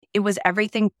it was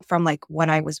everything from like what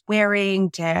I was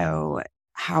wearing to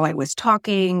how I was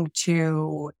talking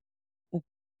to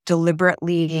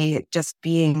deliberately just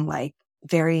being like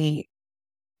very,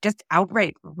 just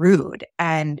outright rude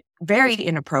and very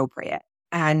inappropriate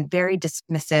and very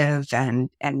dismissive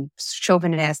and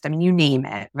chauvinist. I mean, you name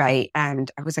it, right?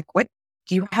 And I was like, what?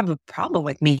 Do you have a problem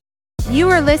with me? You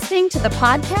are listening to the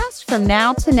podcast From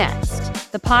Now to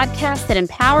Next, the podcast that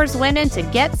empowers women to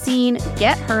get seen,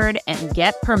 get heard, and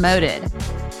get promoted.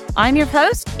 I'm your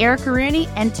host, Erica Rooney,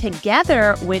 and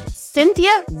together with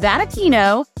Cynthia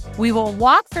Vadacchino, we will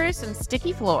walk through some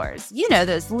sticky floors. You know,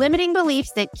 those limiting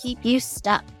beliefs that keep you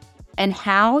stuck and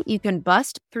how you can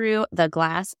bust through the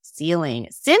glass ceiling.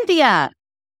 Cynthia,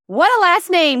 what a last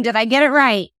name. Did I get it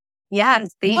right?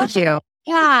 Yes, thank you.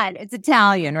 God, it's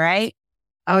Italian, right?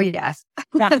 Oh, yes.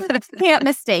 Can't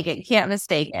mistake it. Can't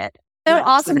mistake it. So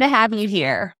awesome to have you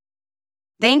here.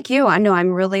 Thank you. I know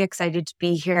I'm really excited to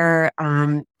be here.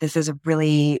 This is a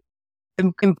really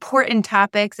important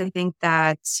topics. I think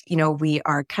that, you know, we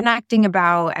are connecting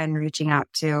about and reaching out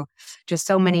to just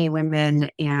so many women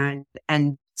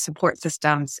and support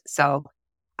systems. So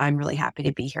I'm really happy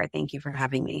to be here. Thank you for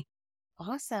having me.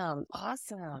 Awesome.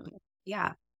 Awesome.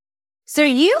 Yeah. So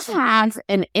you have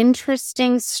an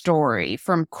interesting story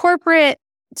from corporate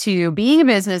to being a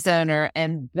business owner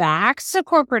and back to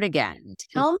corporate again.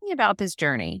 Tell me about this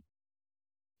journey.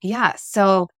 Yeah.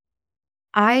 So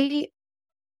I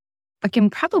can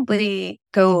probably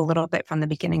go a little bit from the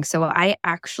beginning. So I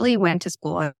actually went to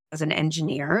school as an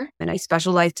engineer and I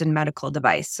specialized in medical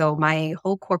device. So my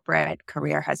whole corporate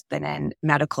career has been in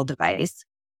medical device.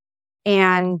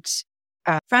 And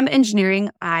from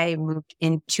engineering, I moved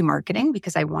into marketing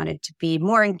because I wanted to be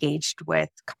more engaged with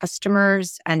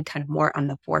customers and kind of more on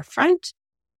the forefront.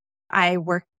 I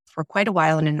worked for quite a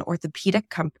while in an orthopedic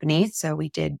company. So we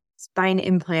did spine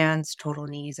implants, total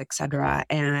knees, etc.,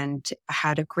 and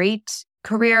had a great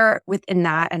career within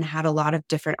that and had a lot of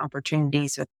different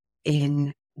opportunities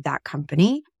within that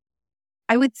company.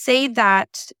 I would say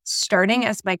that starting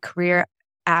as my career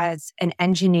as an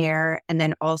engineer and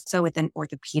then also within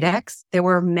orthopedics, there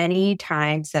were many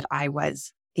times that I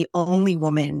was the only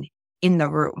woman in the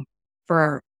room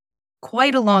for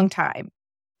quite a long time.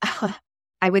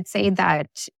 I would say that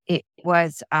it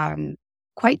was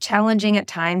quite challenging at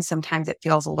times. Sometimes it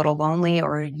feels a little lonely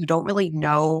or you don't really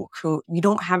know you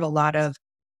don't have a lot of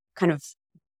kind of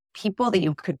people that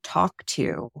you could talk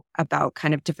to about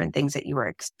kind of different things that you were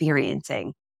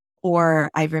experiencing.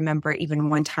 Or I remember even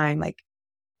one time, like,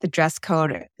 the dress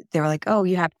code, they were like, oh,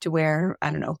 you have to wear,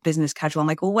 I don't know, business casual. I'm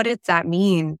like, well, what does that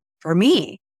mean for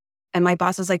me? And my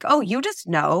boss was like, oh, you just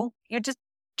know. You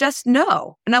just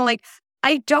know. And I'm like,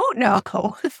 I don't know.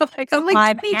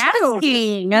 I'm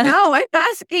asking. No, I'm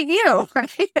asking you.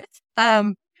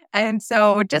 Right? And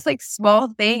so just like small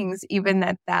things, even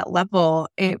at that level,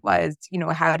 it was, you know,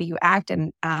 how do you act?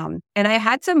 And I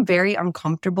had some very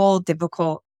uncomfortable,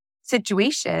 difficult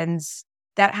situations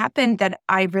that happened that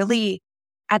I really,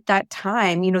 at that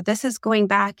time, you know, this is going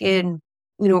back in,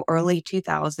 you know, early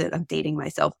 2000s, I'm dating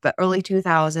myself, but early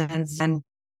 2000s. And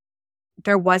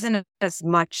there wasn't as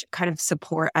much kind of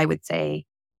support, I would say,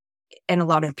 and a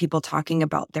lot of people talking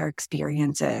about their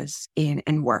experiences in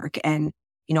work. And,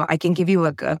 you know, I can give you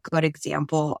a good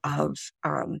example of,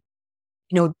 of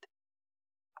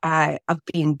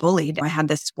being bullied. I had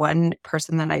this one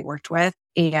person that I worked with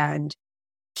and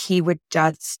he would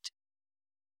just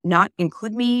not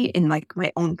include me in like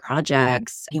my own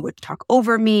projects. He would talk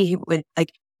over me. He would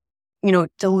like, you know,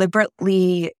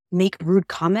 deliberately make rude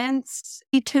comments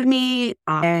to me.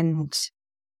 And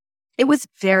it was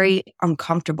very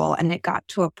uncomfortable. And it got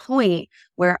to a point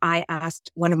where I asked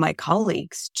one of my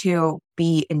colleagues to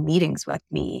be in meetings with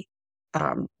me,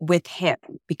 with him,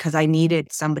 because I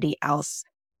needed somebody else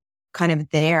kind of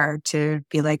there to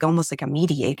be like almost like a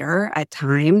mediator at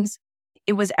times.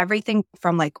 It was everything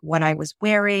from like what I was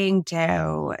wearing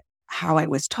to how I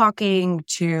was talking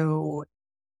to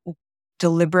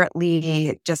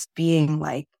deliberately just being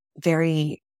like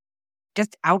very,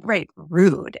 just outright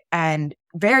rude and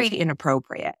very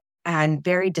inappropriate and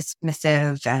very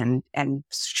dismissive and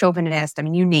chauvinist. I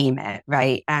mean, you name it,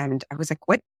 right? And I was like,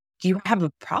 what? Do you have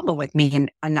a problem with me?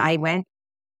 And I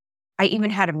even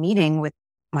had a meeting with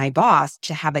my boss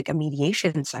to have like a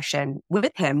mediation session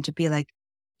with him to be like,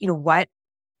 you know, what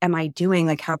am I doing?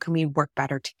 Like, how can we work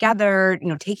better together? You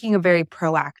know, taking a very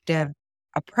proactive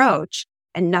approach,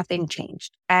 and nothing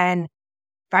changed. And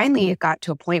finally, it got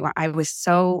to a point where I was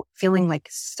feeling like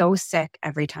so sick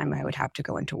every time I would have to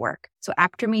go into work. So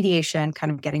after mediation,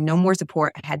 kind of getting no more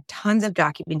support, I had tons of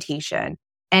documentation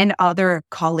and other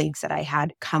colleagues that I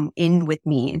had come in with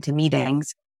me into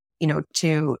meetings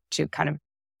to kind of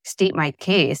state my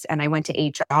case. And I went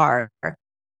to HR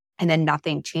and then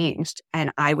nothing changed.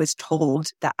 And I was told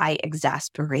that I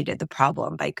exasperated the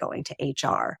problem by going to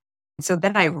HR. So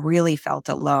then I really felt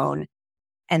alone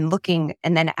and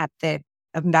then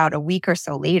about a week or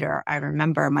so later, I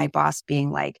remember my boss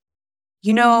being like,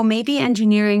 maybe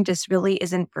engineering just really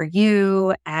isn't for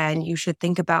you and you should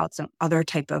think about some other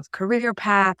type of career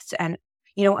paths. And,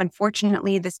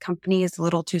 unfortunately, this company is a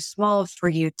little too small for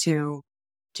you to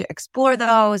explore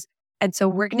those. And so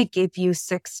we're going to give you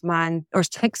 6 months or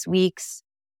 6 weeks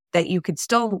that you could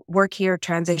still work here,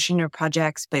 transition your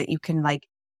projects, but you can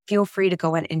feel free to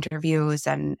go on interviews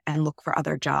and look for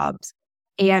other jobs.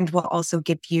 And we'll also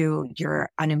give you your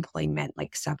unemployment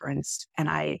severance.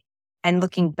 And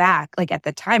looking back, at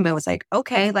the time, I was like,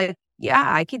 okay, yeah,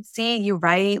 I could see you're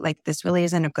right. This really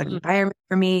isn't a good environment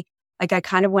for me. I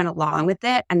kind of went along with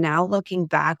it. And now looking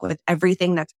back with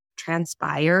everything that's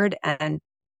transpired and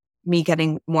me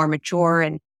getting more mature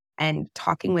and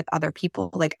talking with other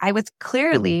people, I was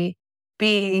clearly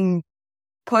being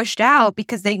pushed out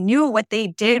because they knew what they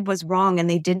did was wrong and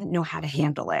they didn't know how to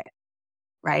handle it.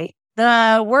 Right.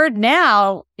 The word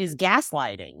now is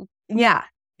gaslighting. Yeah.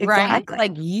 Exactly.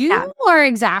 Right? You are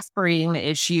exasperating the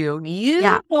issue. You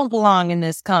don't belong in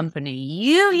this company.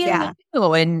 You.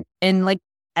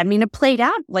 And it played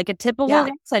out like a typical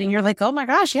gaslighting. You're like, oh my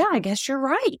gosh, yeah, I guess you're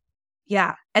right.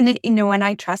 Yeah. And and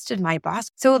I trusted my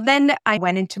boss. So then I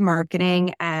went into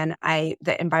marketing and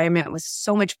the environment was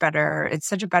so much better. It's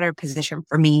such a better position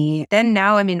for me. Then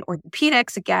now I'm in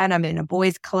orthopedics again. I'm in a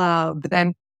boys club.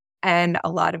 And a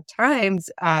lot of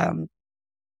times,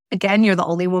 again, you're the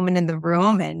only woman in the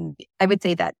room. And I would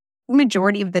say that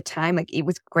majority of the time, it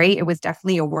was great. It was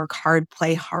definitely a work hard,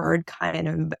 play hard kind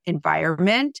of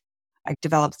environment. I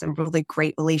developed some really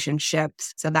great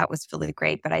relationships. So that was really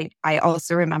great. But I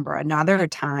also remember another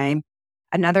time,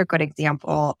 another good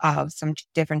example of some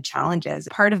different challenges.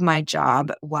 Part of my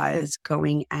job was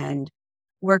going and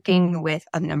working with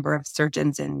a number of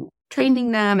surgeons and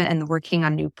training them and working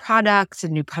on new products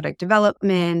and new product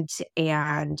development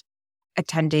and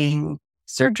attending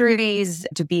surgeries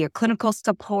to be a clinical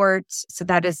support. So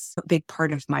that is a big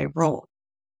part of my role.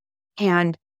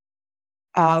 And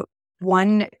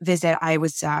one visit, I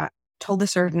was told the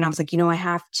surgeon, I was like, I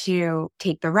have to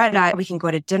take the red eye. We can go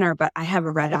to dinner, but I have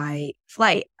a red eye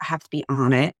flight. I have to be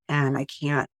on it and I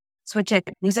can't switch it.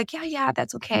 And he's like, yeah,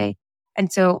 that's okay.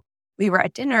 And so we were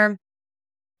at dinner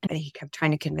and he kept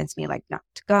trying to convince me not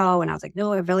to go. And I was like,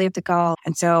 no, I really have to go.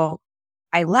 And so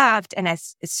I left. And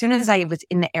as soon as I was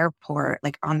in the airport,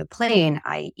 on the plane,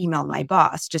 I emailed my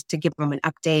boss just to give him an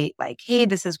update, hey,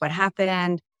 this is what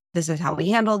happened. This is how we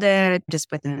handled it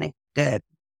just within the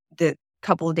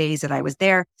couple of days that I was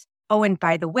there. Oh, and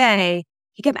by the way,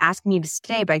 he kept asking me to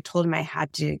stay, but I told him I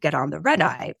had to get on the red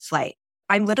eye flight.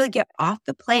 I literally get off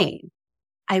the plane.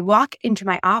 I walk into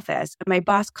my office and my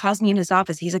boss calls me in his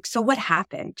office. He's like, so what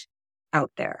happened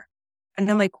out there? And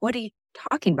I'm like, what are you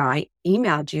talking about? I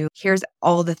emailed you. Here's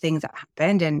all the things that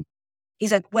happened. And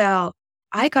he's like, well,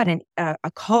 I got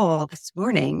a call this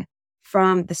morning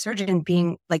from the surgeon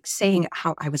being saying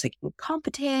how I was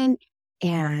incompetent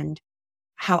and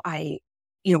how I,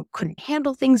 couldn't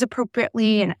handle things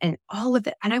appropriately and all of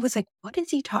it. And I was like, what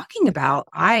is he talking about?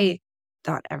 I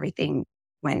thought everything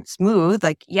went smooth.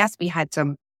 Yes, we had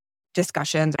some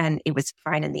discussions and it was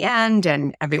fine in the end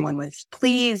and everyone was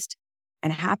pleased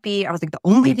and happy. I was like, the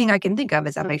only thing I can think of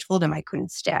is that I told him I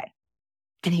couldn't stay.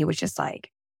 And he was just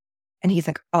and he's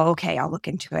like, oh, okay, I'll look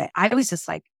into it. I was just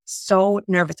so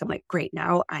nervous. I'm like, great,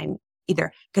 now I'm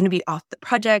either going to be off the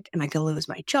project. Am I going to lose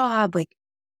my job?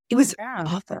 It was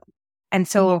awful. And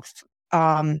so,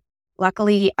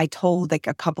 luckily I told a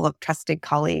couple of trusted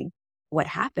colleagues what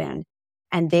happened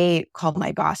and they called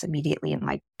my boss immediately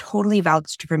and totally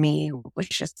vouched for me, was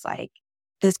just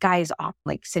this guy is off.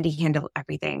 Cindy handled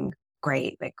everything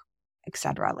great, et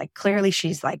cetera. Clearly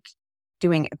she's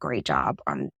doing a great job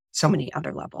on so many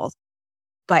other levels.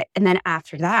 And then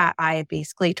after that, I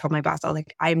basically told my boss, I was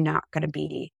like, I'm not going to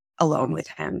be alone with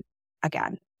him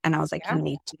again. And I was like, you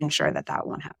need to ensure that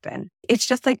won't happen. It's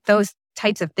just those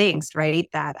types of things, right,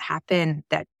 that happen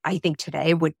that I think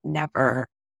today would never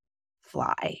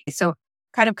fly. So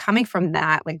kind of coming from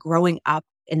that, growing up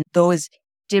in those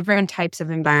different types of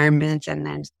environments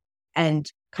and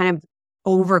kind of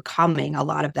overcoming a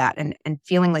lot of that and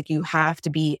feeling you have to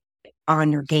be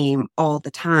on your game all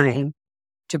the time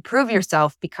to prove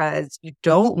yourself because you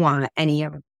don't want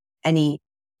any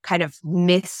kind of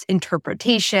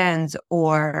misinterpretations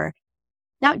or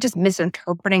not just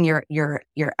misinterpreting your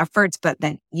efforts, but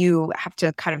then you have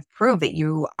to kind of prove that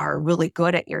you are really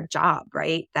good at your job,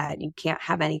 right? That you can't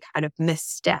have any kind of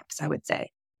missteps, I would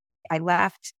say. I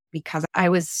left because I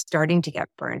was starting to get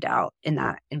burned out in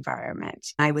that environment.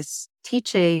 I was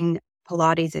teaching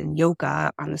Pilates and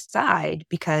yoga on the side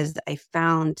because I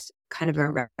found kind of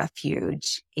a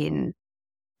refuge in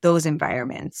those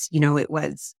environments. It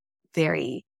was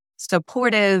very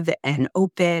supportive and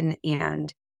open.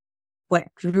 And what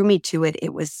drew me to it,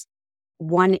 it was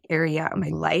one area of my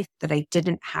life that I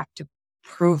didn't have to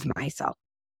prove myself,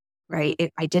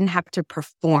 right? I didn't have to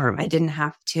perform. I didn't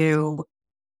have to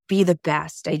be the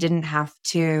best. I didn't have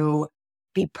to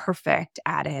be perfect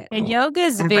at it. And yoga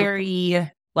is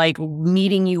very like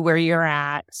meeting you where you're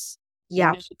at.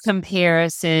 Yeah.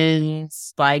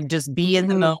 Comparisons, like just be in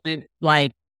the moment,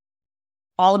 like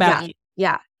all about you.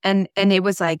 Yeah. And it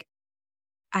was like,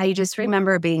 I just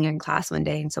remember being in class one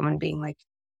day and someone being like,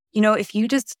 if you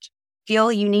just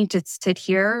feel you need to sit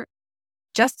here,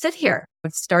 just sit here.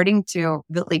 It's starting to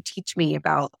really teach me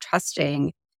about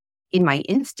trusting in my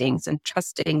instincts and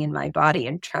trusting in my body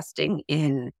and trusting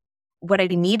in what I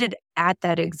needed at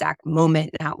that exact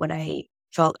moment, not what I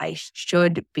felt I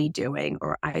should be doing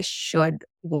or I should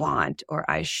want or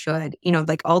I should,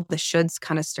 like all the shoulds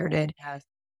kind of started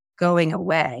going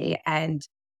away. And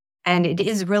it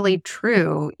is really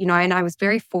true, and I was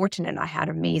very fortunate. I had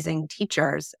amazing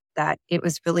teachers that it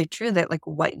was really true that like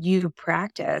what you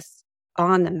practice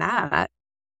on the mat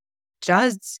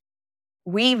does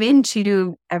weave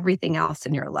into everything else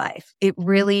in your life. It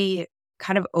really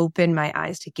kind of opened my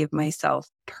eyes to give myself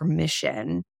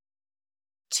permission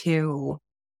to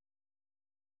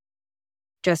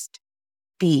just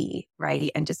be,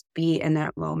 right? And just be in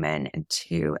that moment and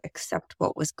to accept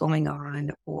what was going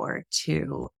on or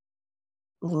to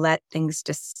let things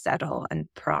just settle and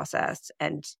process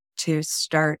and to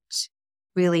start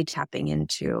really tapping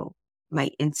into my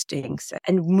instincts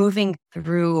and moving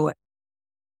through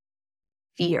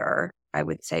fear, I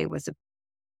would say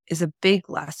is a big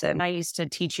lesson. I used to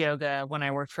teach yoga when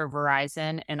I worked for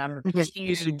Verizon, and I'm a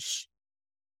huge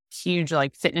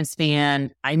like fitness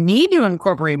fan. I need to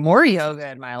incorporate more yoga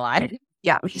in my life.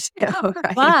 Yeah, me too.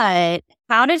 Right? But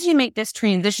how did you make this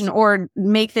transition or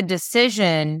make the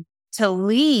decision to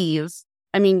leave?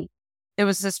 I mean, it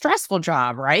was a stressful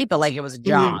job, right? But like it was a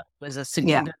job. It was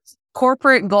a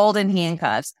corporate golden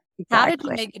handcuffs. Exactly. How did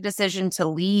you make a decision to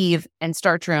leave and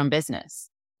start your own business?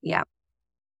 Yeah.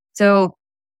 So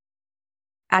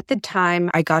at the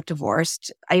time I got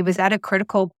divorced, I was at a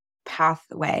critical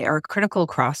pathway or a critical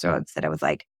crossroads that I was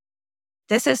like,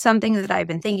 this is something that I've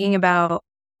been thinking about.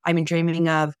 I've been dreaming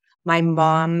of. My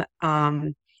mom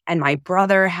and my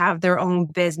brother have their own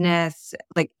business,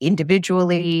 like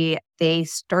individually. They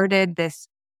started this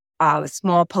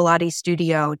small Pilates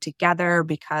studio together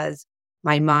because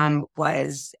my mom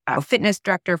was a fitness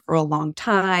director for a long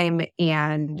time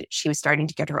and she was starting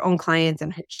to get her own clients.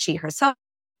 And she herself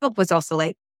was also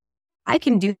like, I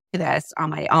can do this on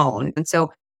my own. And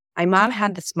so my mom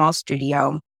had the small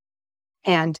studio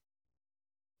and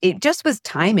it just was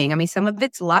timing. I mean, some of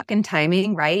it's luck and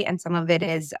timing, right? And some of it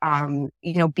is,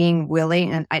 being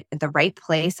willing and at the right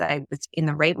place. I was in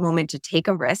the right moment to take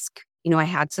a risk. I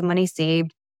had some money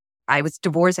saved. I was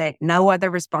divorced. I had no other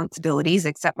responsibilities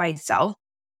except myself.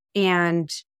 And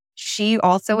she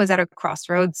also was at a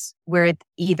crossroads where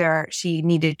either she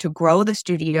needed to grow the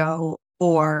studio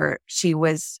or she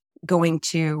was going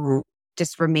to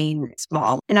just remain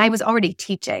small. And I was already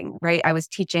teaching, right? I was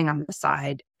teaching on the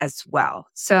side as well.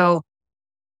 So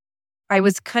I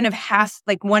was kind of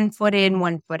like 1 foot in,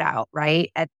 1 foot out, right?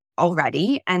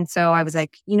 Already. And so I was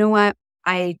like, you know what?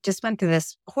 I just went through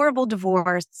this horrible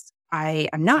divorce. I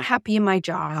am not happy in my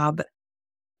job.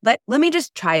 Let me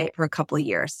just try it for a couple of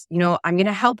years. I'm going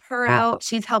to help her out.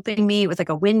 She's helping me. It was like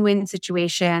a win-win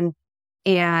situation.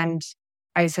 And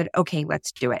I said, okay,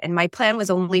 let's do it. And my plan was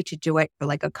only to do it for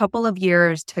like a couple of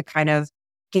years to kind of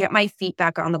get my feet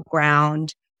back on the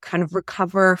ground, kind of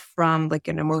recover from like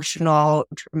an emotional,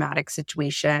 traumatic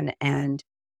situation. And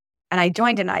I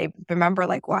joined and I remember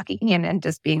like walking in and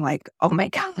just being like, oh my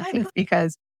God,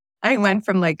 because I went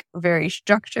from like very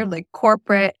structured, like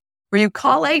corporate, where you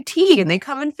call IT and they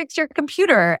come and fix your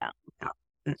computer.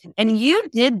 And you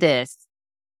did this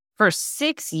for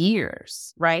 6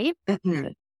 years, right?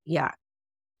 Yeah.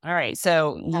 All right.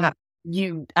 So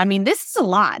this is a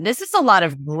lot. This is a lot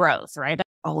of growth, right?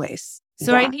 Always.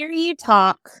 So I hear you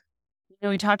talk,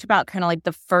 we talked about kind of like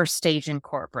the first stage in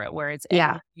corporate where it's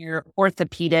you're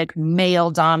orthopedic,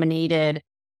 male dominated.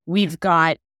 We've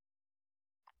got,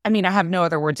 I have no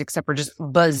other words except for just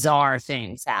bizarre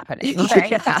things happening.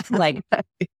 Right? Like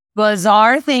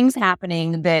bizarre things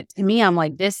happening that to me, I'm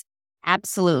like, this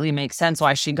absolutely makes sense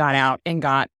why she got out and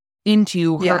got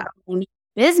into her own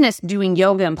business doing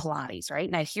yoga and Pilates, right?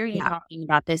 And I hear you talking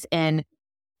about this and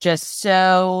just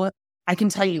so I can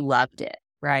tell you loved it,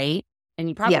 right? And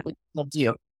you probably will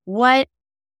do.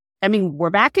 We're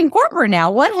back in corporate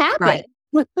now. What happened?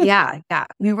 Right. Yeah.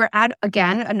 We were at,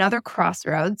 again, another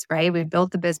crossroads, right? We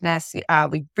built the business,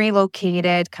 we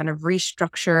relocated, kind of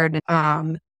restructured.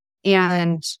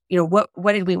 And,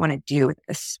 what did we want to do with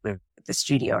the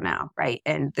studio now, right?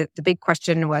 And the big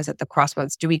question was at the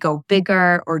crossroads, do we go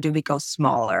bigger or do we go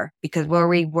smaller? Because where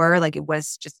we were, like, it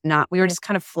was just not, we were just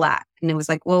kind of flat. And it was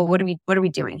like, well, what are we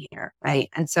doing here, right?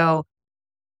 And so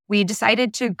we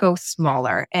decided to go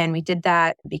smaller. And we did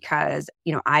that because,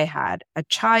 I had a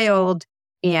child,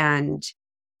 and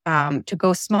to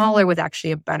go smaller was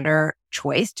actually a better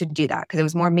choice to do that because it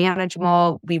was more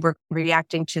manageable. We were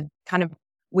reacting to kind of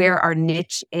where our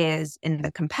niche is in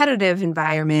the competitive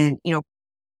environment.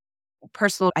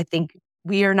 Personal, I think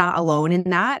we are not alone in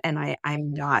that. And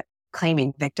I'm not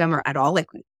claiming victim or at all, like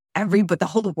but the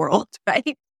whole world,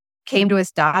 right, came to a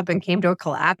stop and came to a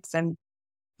collapse.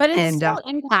 But it still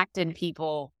impacted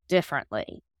people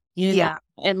differently. Yeah.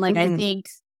 And like, I think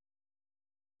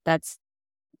that's,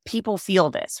 people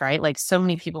feel this, right? Like so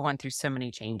many people went through so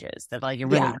many changes that like it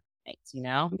really makes,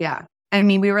 Yeah. I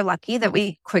mean, we were lucky that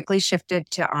we quickly shifted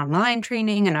to online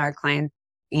training and our clients,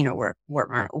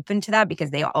 were open to that because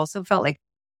they also felt like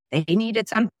they needed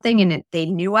something and they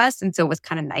knew us. And so it was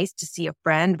kind of nice to see a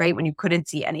friend, right? When you couldn't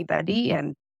see anybody.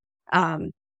 And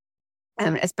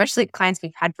especially clients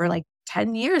we've had for like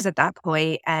 10 years at that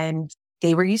point, and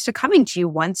they were used to coming to you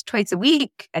once, twice a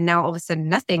week. And now all of a sudden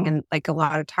nothing. And like a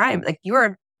lot of time, like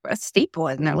you're a staple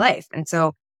in their life. And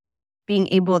so being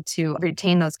able to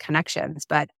retain those connections.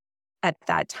 But at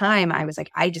that time, I was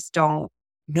like, I just don't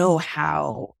know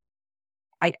how.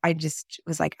 I just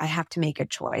was like, I have to make a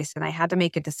choice. And I had to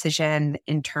make a decision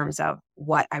in terms of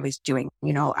what I was doing.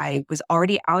 I was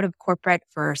already out of corporate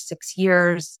for 6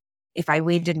 years. If I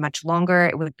waited much longer,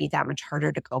 it would be that much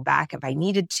harder to go back if I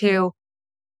needed to.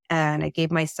 And I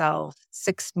gave myself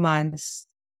 6 months,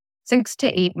 6 to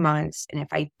 8 months. And if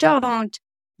I don't,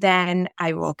 then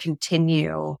I will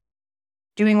continue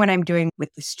doing what I'm doing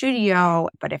with the studio.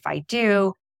 But if I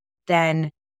do, then,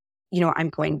 I'm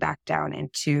going back down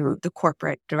into the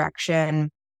corporate direction.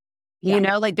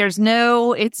 Like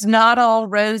it's not all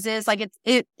roses. Like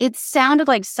it sounded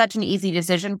like such an easy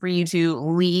decision for you to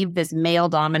leave this male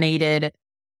dominated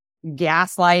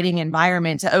gaslighting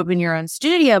environment to open your own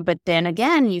studio. But then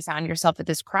again, you found yourself at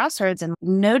this crossroads and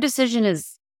no decision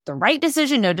is the right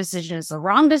decision. No decision is the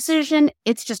wrong decision.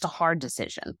 It's just a hard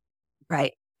decision.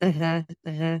 Right.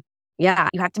 Yeah.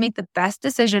 You have to make the best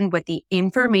decision with the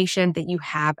information that you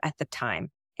have at the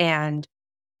time and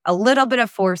a little bit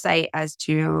of foresight as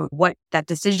to what that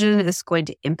decision is going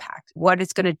to impact, what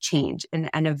it's going to change, and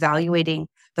evaluating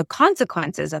the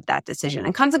consequences of that decision.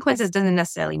 And consequences doesn't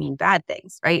necessarily mean bad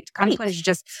things, right? Consequences is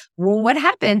just, well, what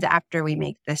happens after we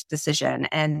make this decision?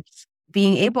 And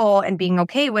being able and being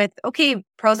okay with,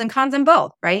 pros and cons in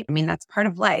both, right? I mean, that's part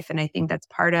of life. And I think that's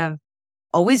part of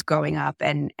always growing up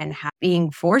and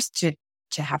being forced to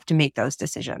have to make those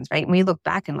decisions, right? And we look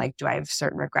back and like, do I have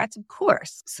certain regrets? Of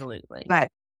course. Absolutely. But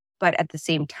at the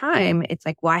same time, it's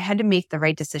like, well, I had to make the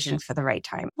right decision for the right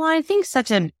time. Well, I think such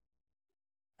a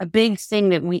big thing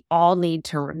that we all need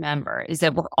to remember is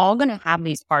that we're all going to have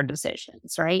these hard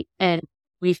decisions, right? And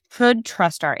we should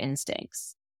trust our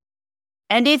instincts.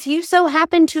 And if you so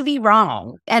happen to be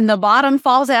wrong and the bottom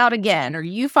falls out again, or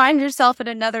you find yourself in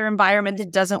another environment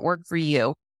that doesn't work for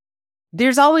you,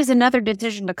 there's always another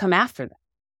decision to come after that,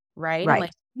 right? Right.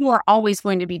 Like you are always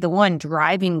going to be the one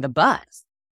driving the bus.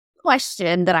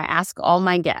 Question that I ask all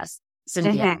my guests,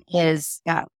 Cynthia, is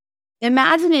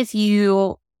imagine if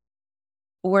you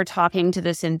were talking to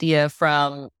the Cynthia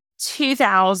from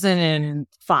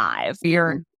 2005.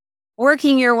 You're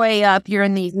working your way up. You're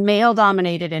in these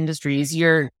male-dominated industries.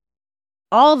 You're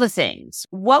all the things.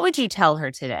 What would you tell her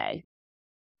today?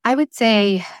 I would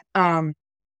say to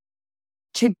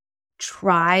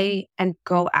try and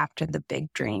go after the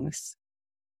big dreams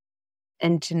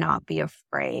and to not be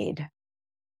afraid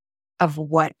of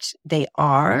what they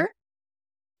are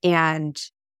and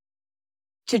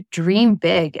to dream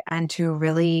big and to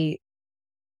really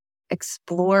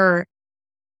explore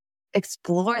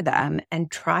them and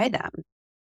try them.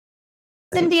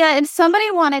 Cynthia, if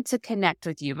somebody wanted to connect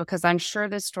with you, because I'm sure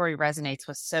this story resonates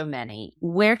with so many,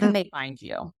 where can they find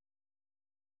you?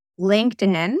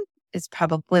 LinkedIn is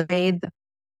probably the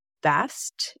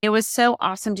best. It was so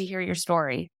awesome to hear your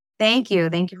story. Thank you.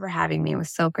 Thank you for having me. It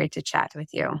was so great to chat with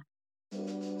you.